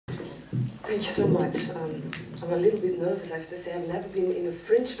Thank you so much. I'm a little bit nervous, I have to say. I've never been in a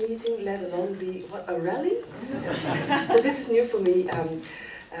French meeting, let alone be, what, a rally? So this is new for me,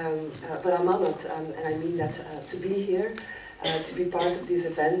 but I'm honored, and I mean that to be here, to be part of this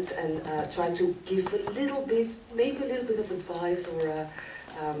event, and try to give a little bit, maybe a little bit of advice, or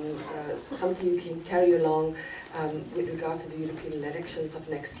something you can carry along with regard to the European elections of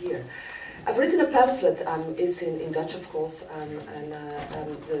next year. I've written a pamphlet. It's in Dutch, of course, and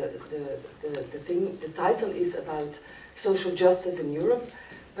the title is about social justice in Europe,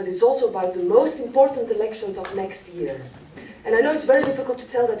 but it's also about the most important elections of next year. And I know it's very difficult to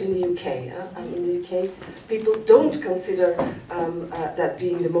tell that in the UK. In the UK, people don't consider that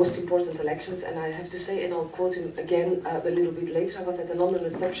being the most important elections, and I have to say, and I'll quote him again a little bit later, I was at the London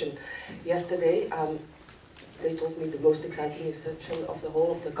reception yesterday. They told me the most exciting reception of the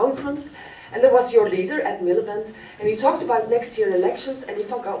whole of the conference. And there was your leader at Miliband, and he talked about next year elections, and he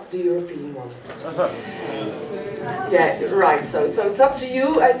forgot the European ones. Yeah, right. So it's up to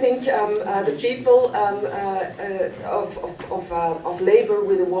you. I think the people of Labour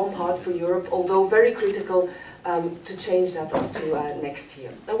with a warm heart for Europe, although very critical, to change that up to next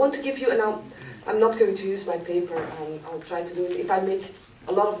year. I want to give you, and I'm not going to use my paper. I'll try to do it. If I make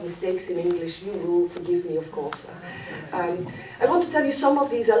a lot of mistakes in English, you will forgive me, of course. I want to tell you some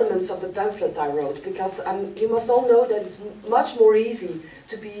of these elements of the pamphlet I wrote, because you must all know that it's much more easy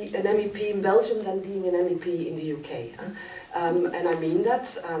to be an MEP in Belgium than being an MEP in the UK. And I mean that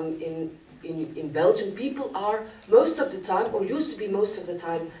in Belgium, people are most of the time, or used to be most of the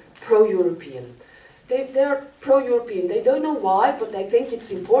time, pro-European. They're pro-European. They don't know why, but they think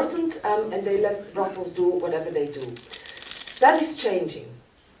it's important, and they let Brussels do whatever they do. That is changing.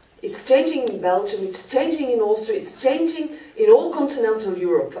 It's changing in Belgium, it's changing in Austria, it's changing in all continental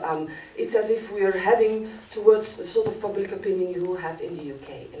Europe. It's as if we are heading towards the sort of public opinion you have in the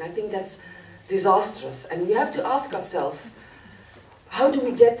UK. And I think that's disastrous. And we have to ask ourselves, how do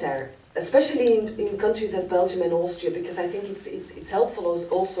we get there? Especially in countries as Belgium and Austria, because I think it's helpful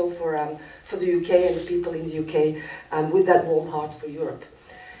also for the UK and the people in the UK with that warm heart for Europe.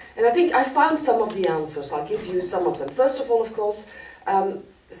 And I think I found some of the answers. I'll give you some of them. First of all, of course,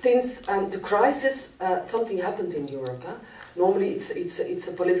 since the crisis, something happened in Europe. Normally, it's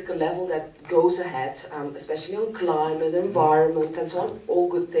a political level that goes ahead, especially on climate, environment, and so on, all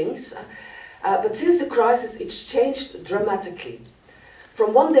good things. But since the crisis, it's changed dramatically.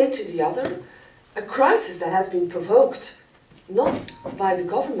 From one day to the other, a crisis that has been provoked not by the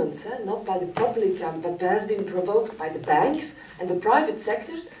governments, not by the public, but has been provoked by the banks and the private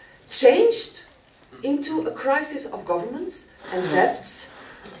sector, changed into a crisis of governments and debts.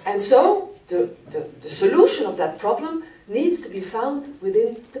 And so the solution of that problem needs to be found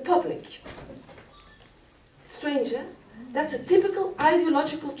within the public. Strange, eh? That's a typical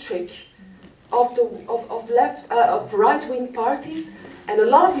ideological trick of right-wing parties and a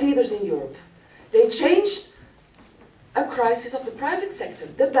lot of leaders in Europe. They changed a crisis of the private sector,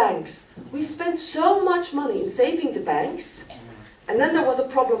 the banks. We spent so much money in saving the banks, and then there was a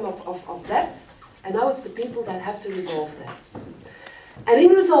problem of debt, and now it's the people that have to resolve that. And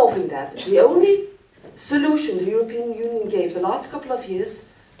in resolving that, the only solution the European Union gave the last couple of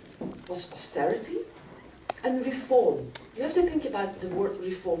years was austerity and reform. You have to think about the word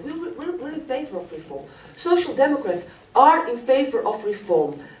reform. We're in favor of reform. Social Democrats are in favor of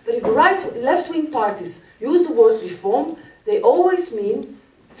reform. But if left-wing parties use the word reform, they always mean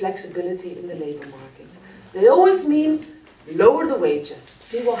flexibility in the labour market. They always mean lower the wages.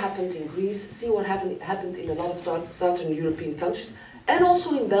 See what happened in Greece, see what happened in a lot of southern European countries, and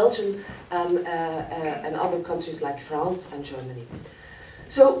also in Belgium and other countries like France and Germany.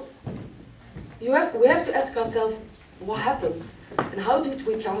 So we have to ask ourselves what happened and how did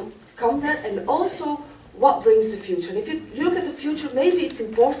we come there, and also what brings the future. And if you look at the future, maybe it's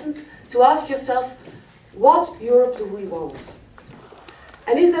important to ask yourself, what Europe do we want?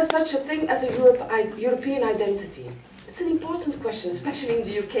 And is there such a thing as a European identity? It's an important question, especially in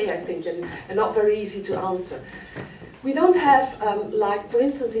the UK, I think, and not very easy to answer. We don't have, like, for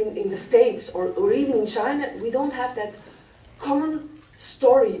instance, in the States or even in China, we don't have that common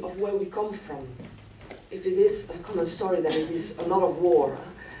story of where we come from. If it is a common story, then it is a lot of war.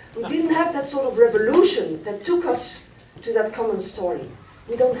 We didn't have that sort of revolution that took us to that common story.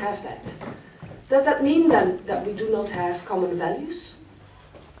 We don't have that. Does that mean then that we do not have common values?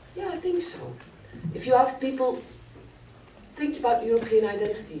 Yeah, I think so. If you ask people, think about European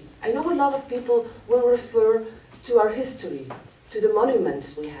identity. I know a lot of people will refer to our history, to the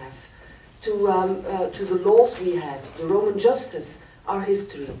monuments we have, to the laws we had, the Roman justice, our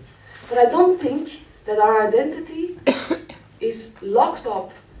history. But I don't think that our identity is locked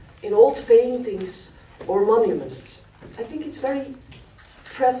up in old paintings or monuments. I think it's very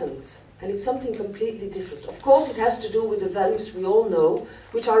present, and it's something completely different. Of course, it has to do with the values we all know,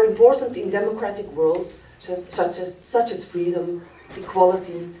 which are important in democratic worlds, such as freedom,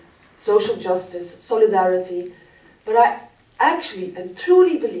 equality, social justice, solidarity. But I actually and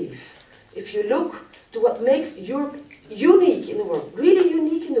truly believe, if you look to what makes Europe unique in the world, really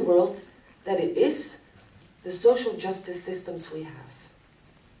unique in the world, that it is the social justice systems we have.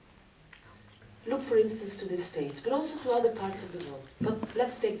 Look, for instance, to the States, but also to other parts of the world. But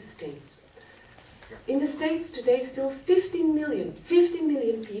let's take the States. In the States today, still 15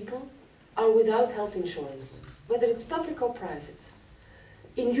 million people are without health insurance, whether it's public or private.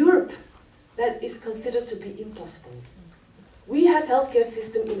 In Europe, that is considered to be impossible. We have healthcare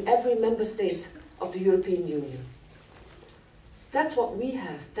system in every member state of the European Union. That's what we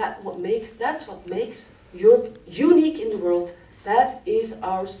have. That's what makes Europe unique in the world. That is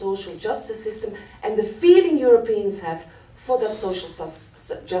our social justice system and the feeling Europeans have for that social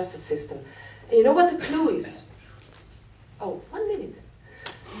justice system. And you know what the clue is? Oh, 1 minute.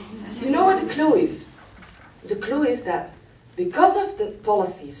 You know what the clue is? The clue is that because of the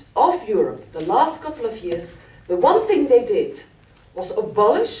policies of Europe the last couple of years, the one thing they did was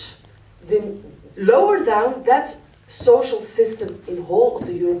abolish, lower down that social system in the whole of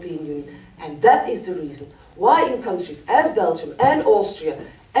the European Union. And that is the reason why in countries as Belgium and Austria,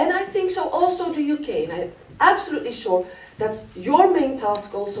 and I think so also the UK, and I'm absolutely sure that's your main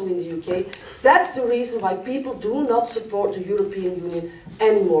task also in the UK, that's the reason why people do not support the European Union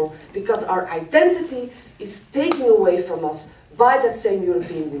anymore, because our identity is taken away from us by that same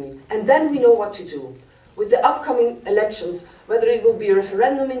European Union. And then we know what to do. With the upcoming elections, whether it will be a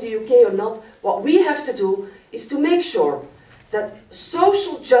referendum in the UK or not, what we have to do is to make sure that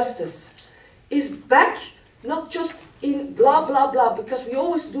social justice is back, not just in blah blah blah, because we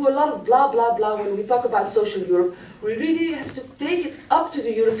always do a lot of blah blah blah when we talk about social Europe. We really have to take it up to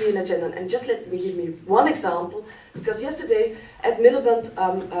the European agenda. And just let me give me one example, because yesterday at Miliband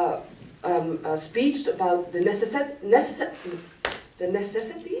speech about the necessity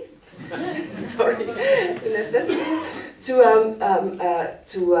to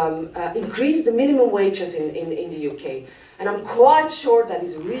increase the minimum wages in the UK. And I'm quite sure that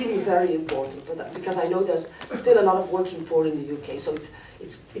is really very important, because I know there's still a lot of working poor in the UK, so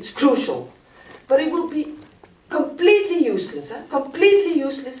it's crucial. But it will be completely useless, completely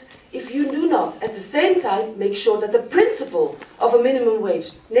useless if you do not, at the same time, make sure that the principle of a minimum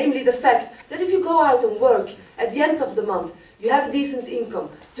wage, namely the fact that if you go out and work at the end of the month, you have a decent income,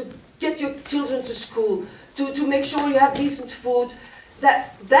 to get your children to school, to make sure you have decent food,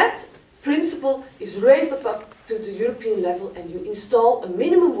 that principle is raised up to the European level, and you install a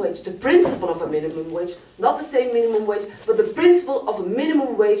minimum wage, the principle of a minimum wage, not the same minimum wage, but the principle of a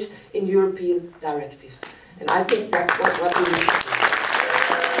minimum wage in European directives. And I think that's what we need.